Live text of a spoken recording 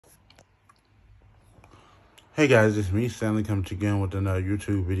Hey guys, it's me, Stanley, coming to you again with another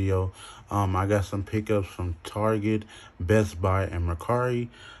YouTube video. I got some pickups from Target, Best Buy, and Mercari.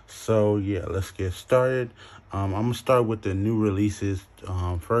 So yeah, let's get started. I'm gonna start with the new releases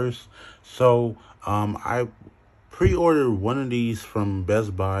first. So I pre-ordered one of these from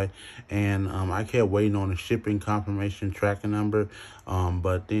Best Buy, and I kept waiting on the shipping confirmation tracking number.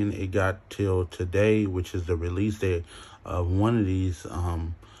 But then it got till today, which is the release date of one of these.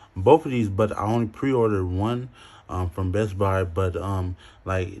 Both of these, but I only pre-ordered one from Best Buy. But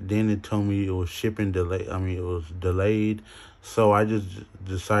like then it told me it was shipping delay. I mean, it was delayed. So I just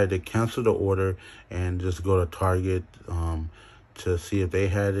decided to cancel the order and just go to Target to see if they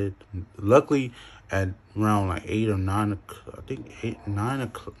had it. Luckily, at around like 8 or 9, I think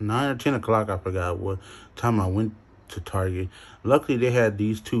 9 or 10 o'clock. I forgot what time I went to Target. Luckily, they had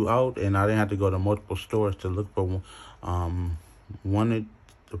these two out, and I didn't have to go to multiple stores to look for one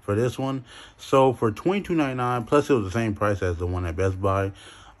for this one. So for $22.99, plus it was the same price as the one at Best Buy.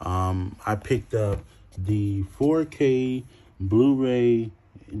 I picked up the 4K Blu-ray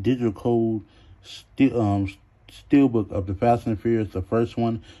digital code steelbook of the Fast and Furious, the first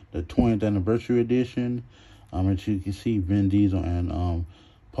one, the 20th anniversary edition. As you can see, Vin Diesel and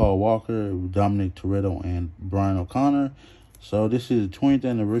Paul Walker, Dominic Toretto, and Brian O'Connor. So this is the 20th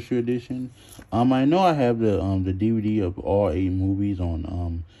anniversary edition. I know I have the DVD of all 8 movies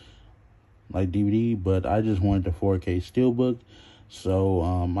on like DVD, but I just wanted the 4K steelbook. So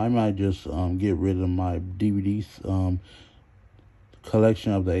I might just get rid of my DVDs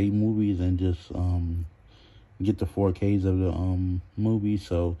collection of the 8 movies and just get the 4Ks of the movies.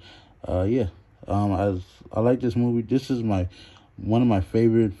 So yeah, I like this movie. This is one of my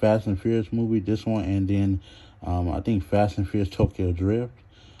favorite Fast and Furious movies. This one, and then I think Fast and Furious Tokyo Drift.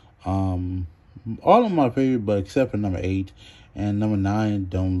 All of my favorite, but except for number 8 and number 9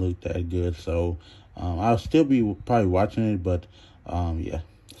 don't look that good. So I'll still be probably watching it, but yeah.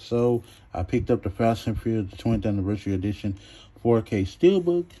 So I picked up the Fast and Furious 20th anniversary edition 4K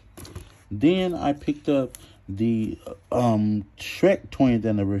steelbook. Then I picked up the Shrek 20th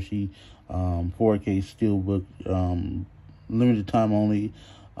anniversary 4K steelbook, limited time only.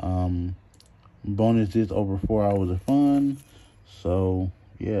 Bonus is over 4 hours of fun. So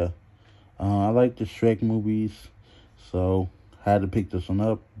yeah, I like the Shrek movies, so had to pick this one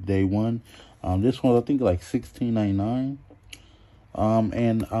up day one. This one I think like $16.99.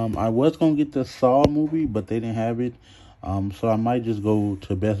 And I was gonna get the Saw movie, but they didn't have it. So I might just go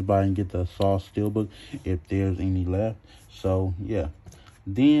to Best Buy and get the Saw steelbook if there's any left. So yeah.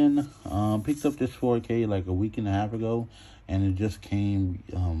 Then picked up this 4K like a week and a half ago, and it just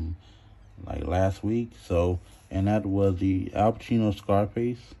came like last week. So, and that was the Al Pacino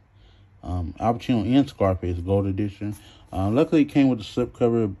Scarface. Al Pacino and Scarface Gold Edition. Luckily, it came with the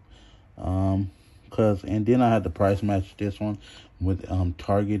slipcover. And then I had to price match this one with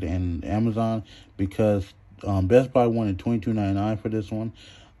Target and Amazon, because Best Buy wanted $22.99 for this one,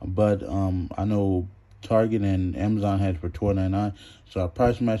 but I know Target and Amazon had it for $12.99, so I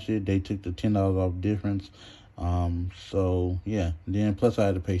price matched it. They took the $10 off difference. So yeah, then plus I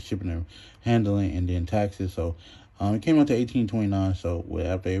had to pay shipping and handling and then taxes. So it came out to $18.29. So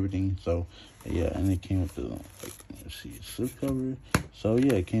after everything, so yeah, and it came with the let's see, slipcover. So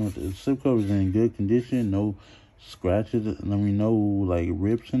yeah, it came with the slipcover is in good condition, no scratches. No like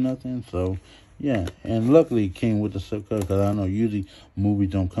rips or nothing. So yeah, and luckily it came with the slipcover, because I know usually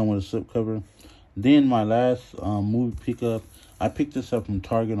movies don't come with a slipcover. Then my last movie pickup, I picked this up from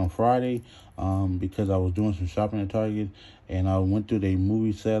Target on Friday because I was doing some shopping at Target, and I went through the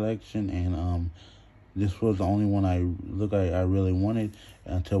movie selection, and this was the only one I really wanted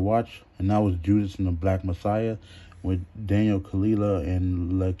to watch, and that was Judas and the Black Messiah with Daniel Kaluuya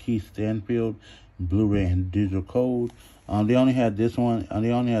and Lakeith Stanfield, Blu-ray and digital code. They only had this one.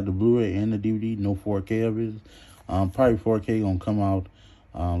 They only had the Blu-ray and the DVD, no 4K of it. Probably 4K gonna come out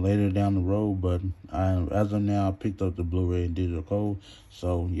later down the road, but as of now, I picked up the Blu-ray and digital code.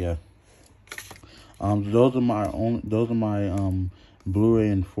 So yeah, those are my Blu-ray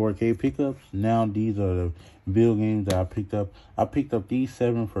and 4K pickups. Now these are the video games that I picked up. I picked up these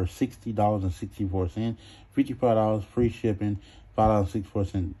 7 for $60.64, $55 free shipping,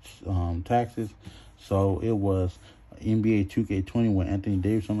 $5.64 taxes. So it was NBA 2K20 with Anthony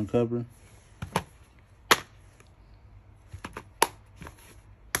Davis on the cover.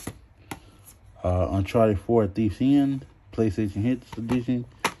 Uncharted 4 Thief's End, PlayStation Hits Edition.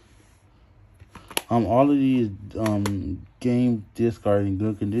 All of these game discs are in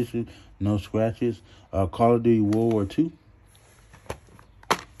good condition, no scratches. Call of Duty World War II.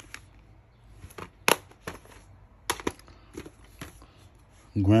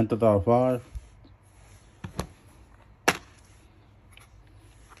 Grand Theft Auto 5.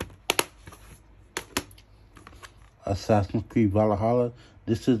 Assassin's Creed Valhalla.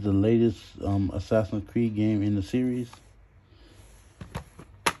 This is the latest Assassin's Creed game in the series.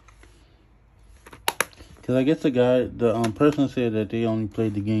 Because I guess the person said that they only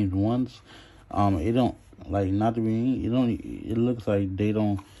played the games once. It don't, like, not to be, it looks like they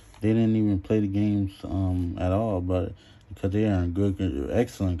didn't even play the games at all, but because they are in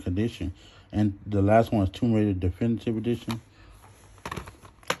excellent condition. And the last one is Tomb Raider Definitive Edition.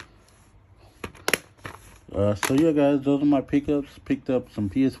 So yeah, guys, those are my pickups. Picked up some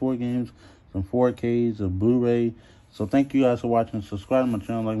PS4 games, some 4Ks, a Blu-ray. So thank you guys for watching. Subscribe to my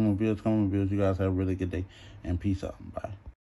channel, like my videos, comment on my videos. You guys have a really good day, and peace out. Bye.